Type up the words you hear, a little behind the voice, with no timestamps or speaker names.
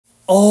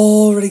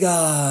Alrighty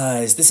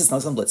guys, this is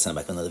snugsonblitz and I'm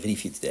back with another video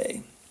for you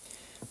today.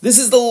 This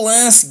is the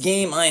last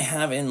game I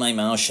have in my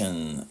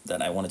Mäuschen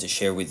that I wanted to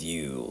share with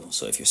you.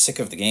 So if you're sick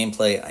of the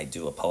gameplay, I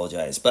do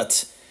apologize.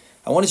 But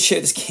I wanted to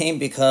share this game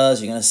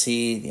because you're going to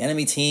see the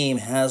enemy team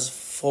has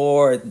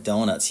 4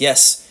 donuts.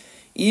 Yes,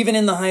 even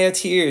in the higher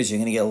tiers, you're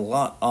going to get a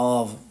lot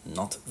of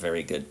not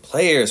very good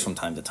players from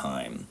time to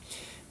time.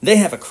 They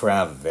have a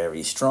crab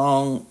very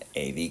strong,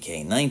 a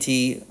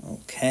VK90,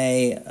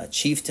 okay, a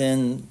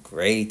chieftain,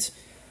 great.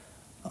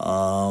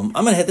 I'm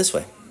going to head this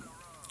way.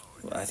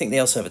 I think they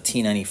also have a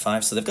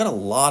T95, so they've got a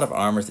lot of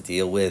armor to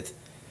deal with.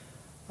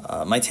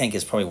 My tank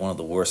is probably one of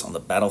the worst on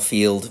the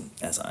battlefield,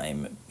 as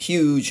I'm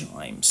huge,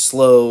 I'm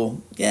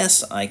slow.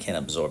 Yes, I can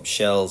absorb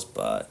shells,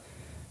 but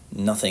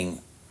nothing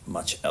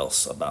much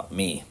else about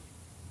me.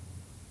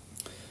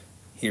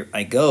 Here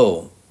I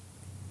go.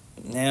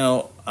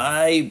 Now,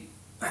 I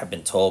have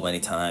been told many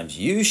times,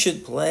 you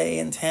should play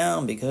in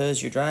town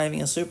because you're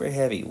driving a super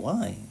heavy.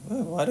 Why?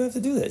 Why do I have to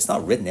do that? It's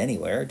not written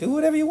anywhere. Do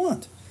whatever you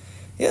want.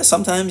 Yeah,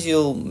 sometimes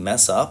you'll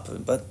mess up,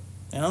 but,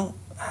 you know,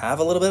 have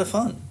a little bit of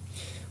fun.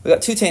 We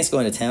got 2 tanks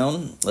going to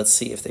town. Let's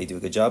see if they do a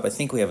good job. I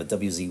think we have a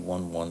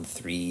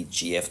WZ113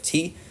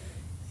 GFT.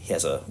 He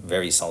has a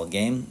very solid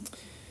game.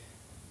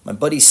 My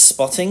buddy's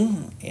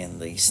spotting in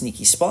the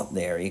sneaky spot.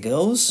 There he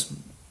goes.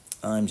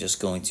 I'm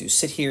just going to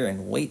sit here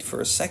and wait for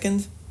a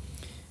second.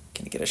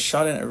 Can I get a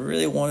shot in? I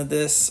really wanted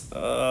this.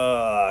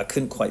 I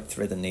couldn't quite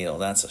thread the needle.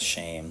 That's a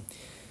shame.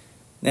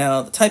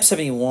 Now, the Type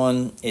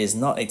 71 is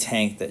not a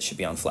tank that should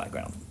be on flat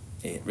ground.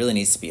 It really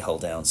needs to be hull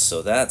down,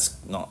 so that's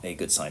not a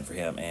good sign for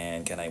him.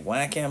 And can I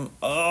whack him?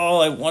 Oh,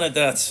 I wanted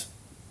that.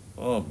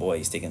 Oh, boy,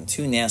 he's taking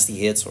 2 nasty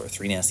hits or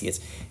 3 nasty hits,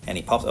 and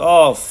he pops.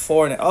 Oh,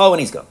 4. Oh, and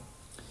he's gone.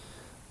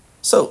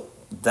 So,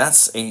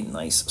 that's a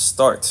nice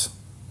start.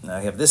 Now,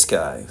 I have this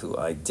guy, who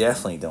I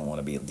definitely don't want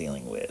to be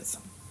dealing with.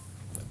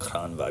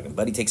 Kranwagen,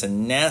 but he takes a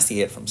nasty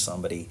hit from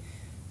somebody.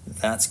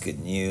 That's good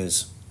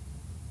news.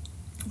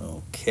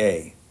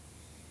 Okay.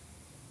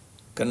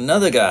 Got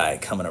another guy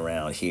coming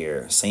around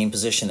here. Same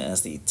position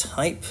as the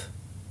Type.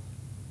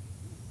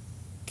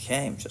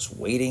 Okay, I'm just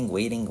waiting.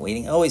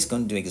 Oh, he's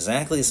going to do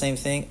exactly the same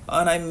thing.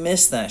 And I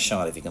missed that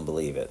shot, if you can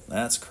believe it.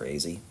 That's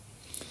crazy.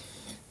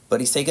 But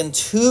he's taken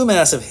 2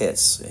 massive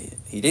hits.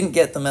 He didn't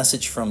get the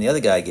message from the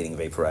other guy getting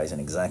vaporized in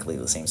exactly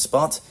the same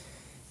spot.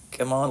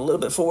 Come on, a little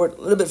bit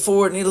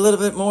forward, need a little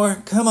bit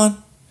more. Come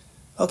on.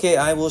 Okay,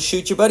 I will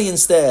shoot your buddy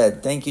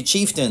instead. Thank you,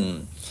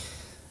 Chieftain.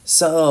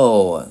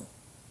 So,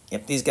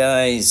 yep, these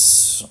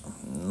guys,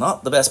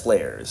 not the best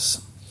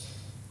players.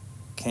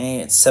 Okay,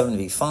 it's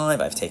 7v5.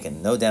 I've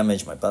taken no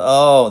damage.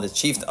 Oh, the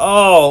Chieftain.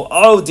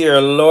 Oh, dear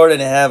Lord in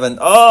heaven.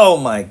 Oh,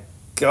 my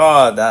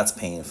God, that's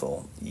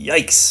painful.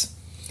 Yikes.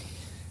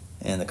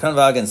 And the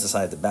Kranwagens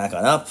decided to back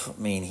on up.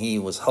 I mean, he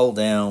was hull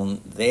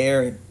down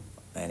there,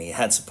 and he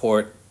had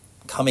support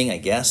coming, I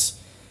guess,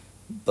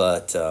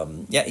 but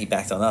yeah, he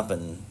backed on up,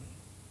 and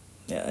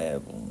yeah,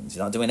 he's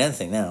not doing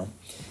anything now.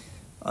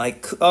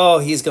 Oh,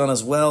 he's gone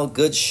as well.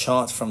 Good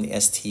shot from the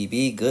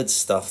STB. Good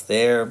stuff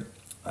there.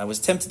 I was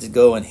tempted to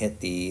go and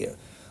hit the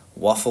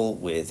waffle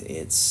with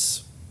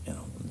its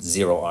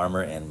 0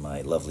 armor and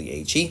my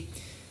lovely HE,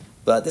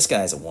 but this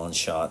guy's a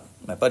one-shot.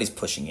 My buddy's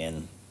pushing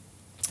in.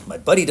 My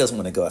buddy doesn't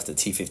want to go after the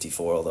T54,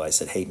 although I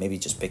said, hey, maybe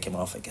just pick him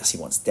off. I guess he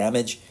wants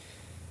damage.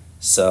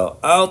 So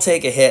I'll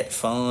take a hit,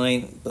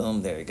 fine.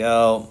 Boom, there you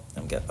go.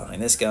 I'm getting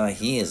behind this guy.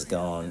 He is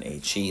gone.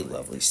 HE,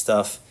 lovely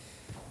stuff.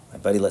 My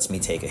buddy lets me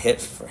take a hit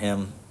for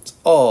him. It's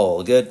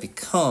all good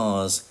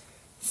because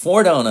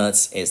 4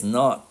 donuts is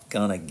not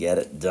gonna get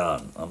it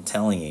done. I'm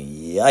telling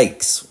you,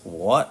 yikes.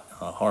 What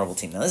a horrible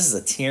team. Now this is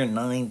a tier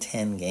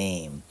 9-10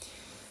 game.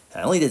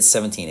 I only did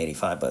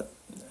 1785, but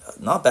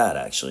not bad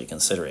actually,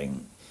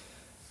 considering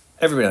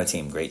everybody on the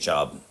team, great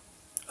job.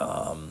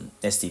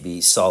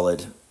 STB,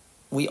 solid.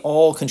 We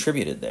all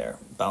contributed there,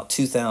 about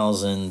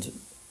 2,000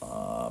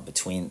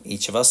 between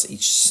each of us,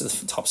 each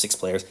top 6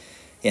 players.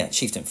 Yeah,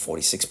 Chieftain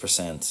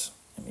 46%.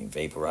 I mean,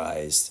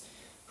 vaporized.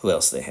 Who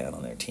else they had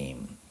on their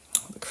team?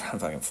 The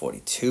Kranwagen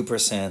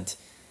 42%.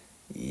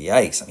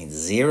 Yikes! I mean,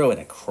 0 in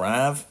a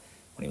Krav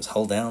when he was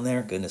hull down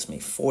there. Goodness me,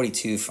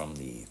 42 from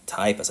the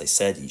Type. As I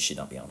said, you should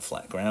not be on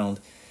flat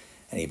ground.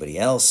 Anybody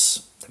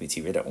else?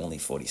 WT Ritter only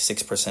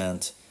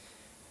 46%.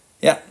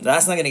 Yeah,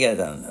 that's not going to get it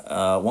done.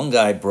 One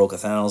guy broke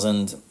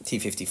 1,000,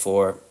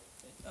 T54,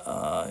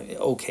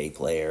 okay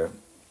player.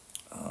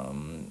 How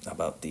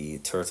about the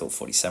Turtle,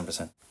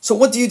 47%. So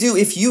what do you do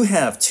if you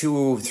have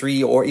 2,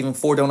 3, or even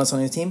 4 donuts on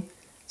your team?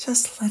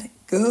 Just let it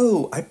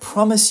go. I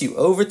promise you,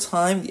 over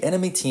time, the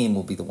enemy team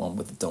will be the one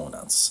with the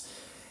donuts.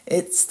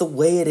 It's the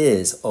way it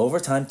is. Over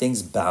time,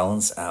 things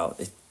balance out.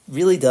 It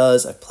really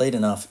does. I've played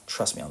enough.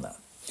 Trust me on that.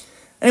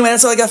 Anyway,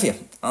 that's all I got for you.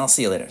 I'll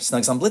see you later.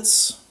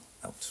 Snugsonblitz.